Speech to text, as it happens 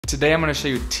Today I'm going to show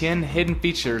you 10 hidden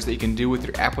features that you can do with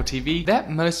your Apple TV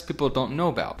that most people don't know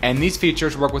about. And these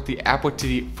features work with the Apple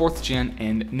TV 4th Gen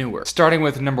and newer. Starting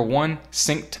with number 1,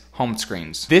 synced home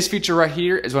screens. This feature right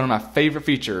here is one of my favorite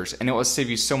features, and it will save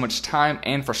you so much time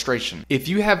and frustration. If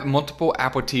you have multiple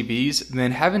Apple TVs,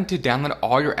 then having to download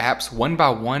all your apps one by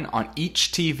one on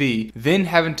each TV, then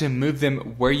having to move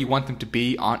them where you want them to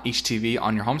be on each TV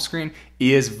on your home screen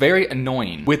is very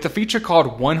annoying. With the feature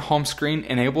called One Home Screen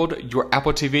enabled, your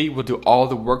Apple TV will do all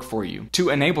the work for you. To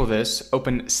enable this,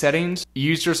 open Settings,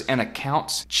 Users and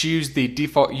Accounts, choose the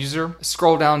default user,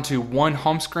 scroll down to One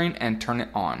Home Screen and turn it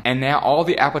on. And now all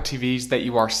the Apple TVs that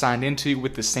you are signed into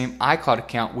with the same iCloud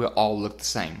account will all look the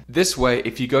same. This way,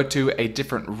 if you go to a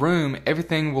different room,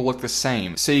 everything will look the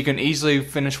same. So you can easily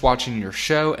finish watching your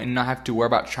show and not have to worry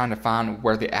about trying to find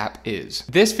where the app is.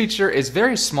 This feature is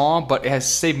very small, but it has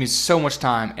saved me so much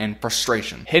time and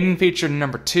frustration. Hidden feature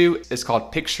number 2 is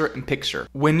called Picture in Picture.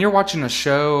 When you're watching a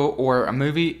show or a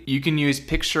movie, you can use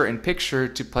Picture in Picture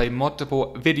to play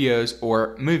multiple videos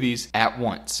or movies at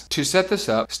once. To set this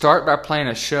up, start by playing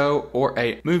a show or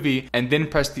a movie and then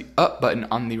press the up button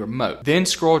on the remote. Then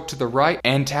scroll to the right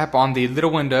and tap on the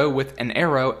little window with an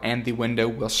arrow and the window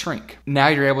will shrink. Now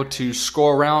you're able to scroll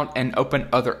around and open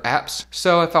other apps.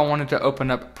 So if I wanted to open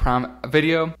up Prime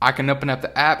Video, I can open up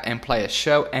the app and play a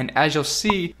show, and as you'll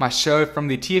see, my show from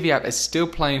the TV app is still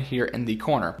playing here in the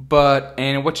corner.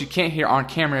 And what you can't hear on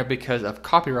camera because of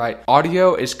copyright,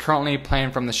 audio is currently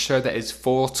playing from the show that is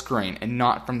full screen and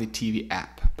not from the TV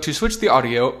app. To switch the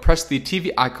audio, press the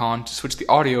TV icon to switch the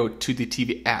audio to the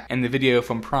TV app, and the video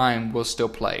from Prime will still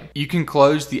play. You can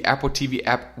close the Apple TV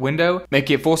app window,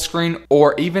 make it full screen,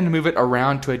 or even move it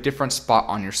around to a different spot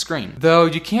on your screen. Though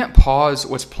you can't pause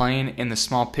what's playing in the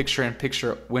small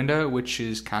picture-in-picture window, which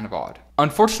is kind of odd.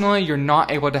 Unfortunately, you're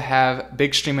not able to have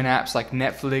big streaming apps like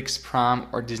Netflix, Prime,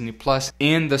 or Disney Plus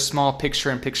in the small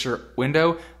picture-in-picture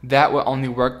window. That will only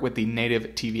work with the native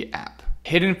TV app.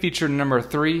 Hidden feature number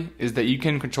 3 is that you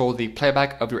can control the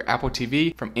playback of your Apple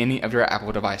TV from any of your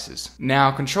Apple devices. Now,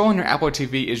 controlling your Apple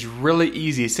TV is really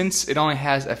easy since it only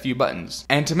has a few buttons.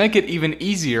 And to make it even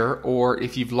easier, or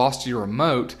if you've lost your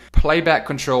remote, playback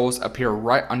controls appear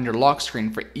right on your lock screen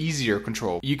for easier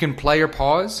control. You can play or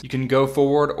pause, you can go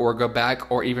forward or go back,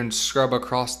 or even scrub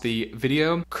across the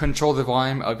video, control the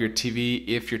volume of your TV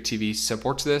if your TV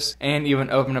supports this, and even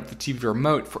open up the TV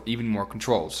remote for even more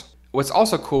controls. What's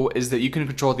also cool is that you can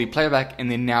control the playback in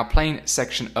the Now Playing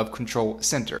section of Control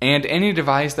Center. And any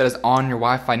device that is on your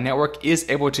Wi-Fi network is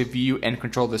able to view and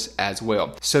control this as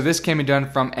well. So this can be done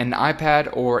from an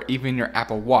iPad or even your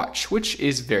Apple Watch, which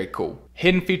is very cool.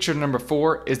 Hidden feature number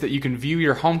 4 is that you can view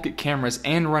your HomeKit cameras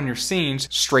and run your scenes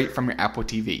straight from your Apple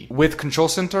TV. With Control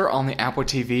Center on the Apple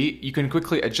TV, you can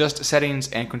quickly adjust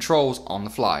settings and controls on the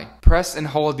fly. Press and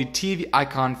hold the TV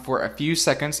icon for a few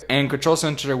seconds and Control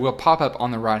Center will pop up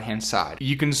on the right hand side.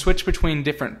 You can switch between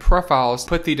different profiles,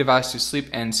 put the device to sleep,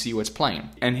 and see what's playing.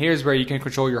 And here's where you can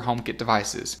control your HomeKit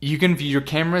devices. You can view your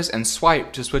cameras and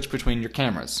swipe to switch between your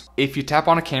cameras. If you tap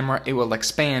on a camera, it will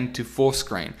expand to full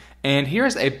screen. And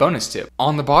here's a bonus tip.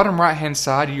 On the bottom right hand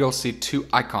side, you'll see 2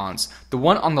 icons. The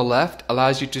one on the left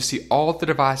allows you to see all of the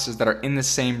devices that are in the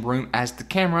same room as the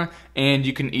camera, and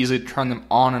you can easily turn them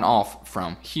on and off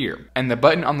from here. And the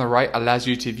button on the right allows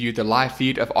you to view the live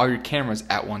feed of all your cameras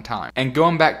at one time. And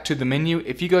going back to the menu,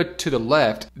 if you go to the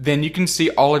left, then you can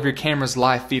see all of your cameras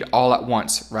live feed all at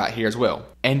once right here as well.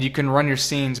 And you can run your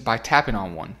scenes by tapping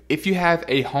on one. If you have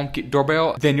a HomeKit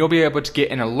doorbell, then you'll be able to get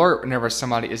an alert whenever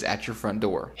somebody is at your front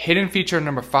door. Hidden feature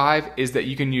number 5 is that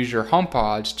you can use your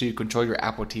HomePods to control your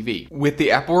Apple TV. With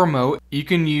the Apple remote, you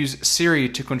can use Siri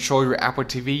to control your Apple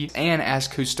TV and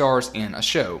ask who stars in a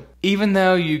show. Even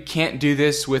though you can't do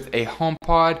this with a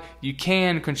HomePod, you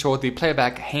can control the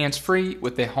playback hands-free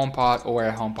with a HomePod or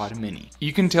a HomePod mini.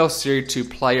 You can tell Siri to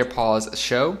play or pause a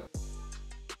show.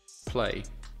 Play.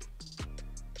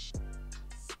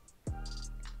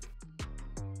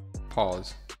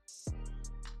 Pause.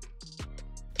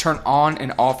 Turn on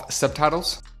and off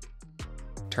subtitles.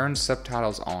 Turn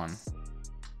subtitles on.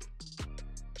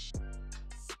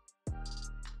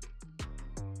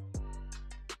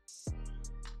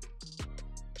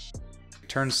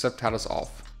 Turn subtitles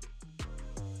off.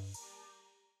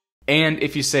 And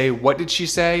if you say, "What did she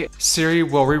say?" Siri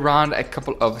will rewind a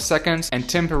couple of seconds and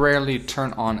temporarily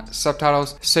turn on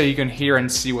subtitles so you can hear and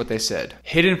see what they said.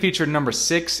 Hidden feature number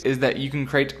 6 is that you can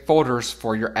create folders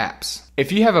for your apps.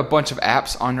 If you have a bunch of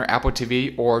apps on your Apple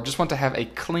TV or just want to have a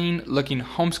clean looking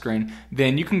home screen,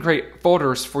 then you can create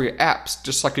folders for your apps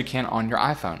just like you can on your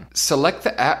iPhone. Select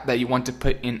the app that you want to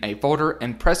put in a folder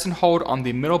and press and hold on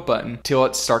the middle button till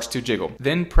it starts to jiggle.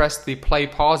 Then press the play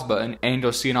pause button and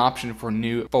you'll see an option for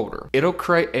new folder. It'll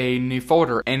create a new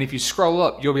folder, and if you scroll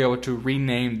up, you'll be able to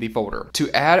rename the folder. To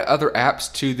add other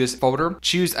apps to this folder,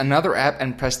 choose another app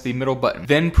and press the middle button.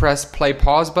 Then press play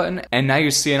pause button, and now you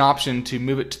see an option to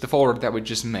move it to the folder that we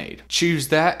just made. Choose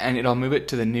that and it'll move it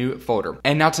to the new folder.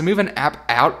 And now to move an app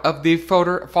out of the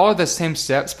folder, follow the same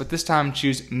steps, but this time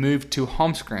choose move to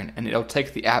home screen and it'll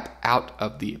take the app out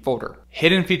of the folder.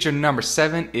 Hidden feature number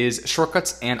 7 is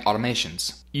shortcuts and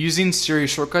automations. Using Siri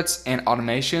shortcuts and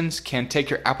automations can take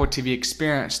your Apple TV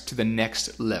experience to the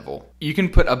next level. You can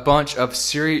put a bunch of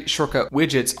Siri shortcut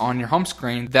widgets on your home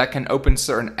screen that can open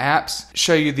certain apps,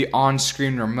 show you the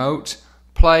on-screen remote,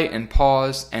 play and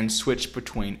pause, and switch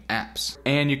between apps.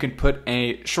 And you can put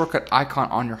a shortcut icon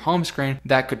on your home screen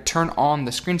that could turn on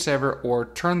the screensaver or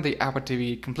turn the Apple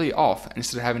TV completely off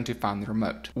instead of having to find the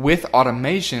remote. With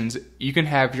automations, you can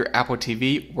have your Apple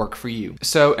TV work for you.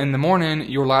 So in the morning,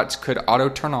 your lights could auto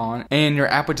turn on and your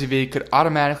Apple TV could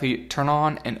automatically turn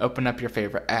on and open up your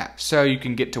favorite app so you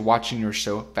can get to watching your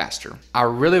show faster. I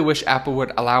really wish Apple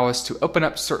would allow us to open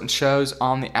up certain shows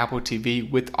on the Apple TV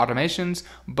with automations,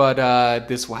 but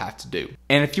this will have to do.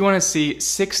 And if you want to see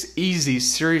 6 easy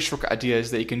Siri shortcut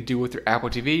ideas that you can do with your Apple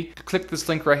TV, click this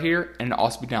link right here and it'll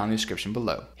also be down in the description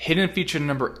below. Hidden feature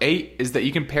number 8 is that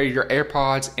you can pair your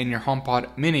AirPods and your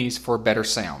HomePod minis for better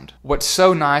sound. What's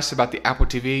so nice about the Apple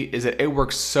TV is that it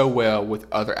works so well with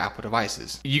other Apple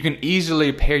devices. You can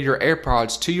easily pair your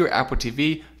AirPods to your Apple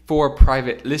TV for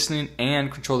private listening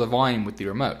and control the volume with the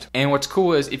remote. And what's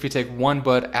cool is if you take one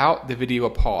bud out, the video will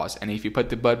pause, and if you put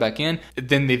the bud back in,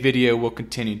 then the video will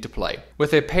continue to play.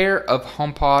 With a pair of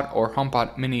HomePod or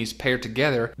HomePod minis paired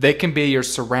together, they can be your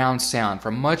surround sound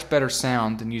for much better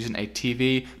sound than using a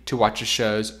TV to watch your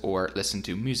shows or listen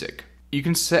to music. You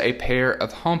can set a pair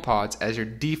of HomePods as your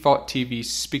default TV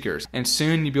speakers, and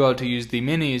soon you'll be able to use the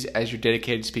minis as your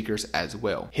dedicated speakers as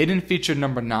well. Hidden feature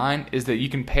number 9 is that you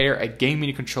can pair a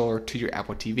gaming controller to your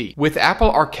Apple TV. With Apple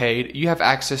Arcade, you have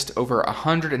access to over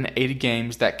 180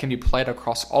 games that can be played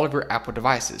across all of your Apple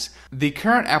devices. The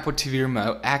current Apple TV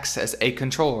remote acts as a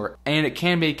controller, and it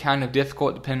can be kind of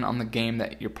difficult depending on the game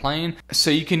that you're playing, so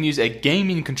you can use a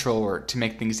gaming controller to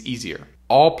make things easier.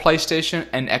 All PlayStation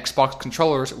and Xbox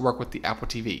controllers work with the Apple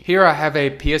TV. Here I have a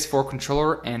PS4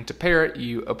 controller, and to pair it,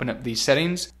 you open up the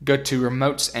settings, go to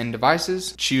remotes and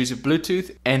devices, choose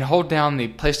Bluetooth, and hold down the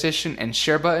PlayStation and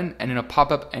share button, and it'll pop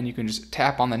up and you can just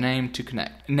tap on the name to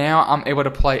connect. Now I'm able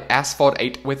to play Asphalt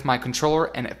 8 with my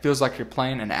controller, and it feels like you're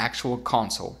playing an actual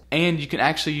console. And you can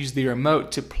actually use the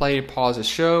remote to play or pause a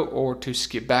show, or to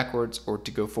skip backwards, or to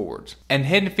go forwards. And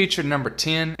hidden feature number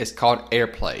 10 is called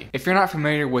AirPlay. If you're not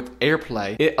familiar with AirPlay,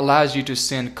 it allows you to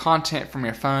send content from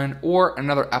your phone or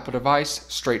another Apple device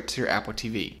straight to your Apple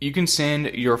TV. You can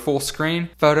send your full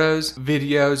screen, photos,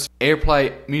 videos,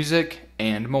 AirPlay music,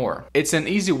 and more. It's an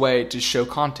easy way to show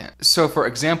content. So for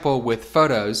example, with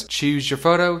photos, choose your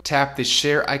photo, tap the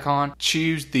share icon,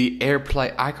 choose the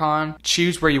AirPlay icon,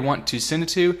 choose where you want to send it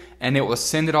to, and it will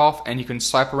send it off, and you can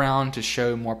swipe around to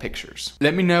show more pictures.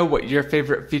 Let me know what your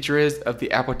favorite feature is of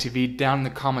the Apple TV down in the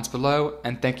comments below,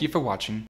 and thank you for watching.